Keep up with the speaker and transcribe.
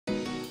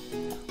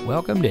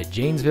Welcome to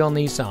Janesville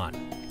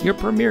Nissan, your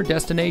premier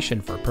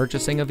destination for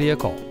purchasing a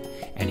vehicle.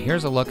 And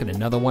here's a look at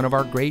another one of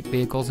our great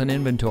vehicles in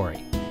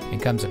inventory,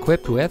 and comes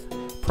equipped with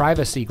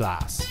privacy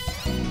glass,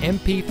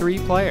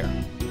 MP3 player,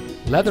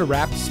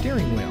 leather-wrapped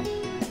steering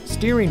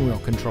wheel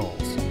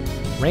controls,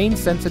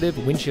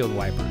 rain-sensitive windshield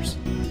wipers,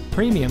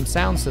 premium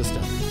sound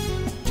system,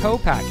 tow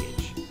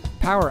package,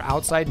 power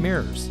outside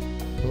mirrors,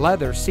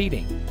 leather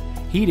seating,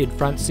 heated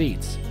front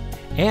seats,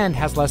 and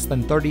has less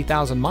than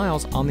 30,000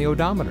 miles on the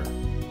odometer.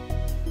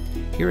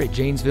 Here at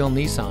Janesville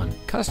Nissan,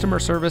 customer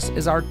service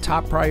is our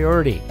top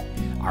priority.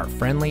 Our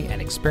friendly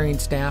and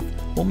experienced staff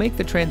will make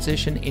the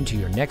transition into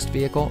your next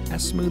vehicle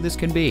as smooth as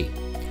can be.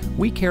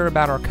 We care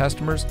about our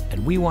customers,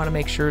 and we want to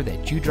make sure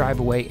that you drive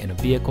away in a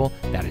vehicle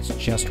that is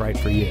just right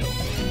for you.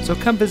 So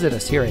come visit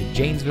us here at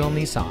Janesville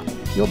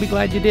Nissan. You'll be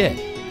glad you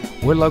did.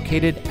 We're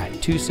located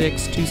at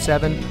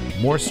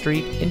 2627 Morse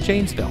Street in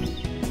Janesville.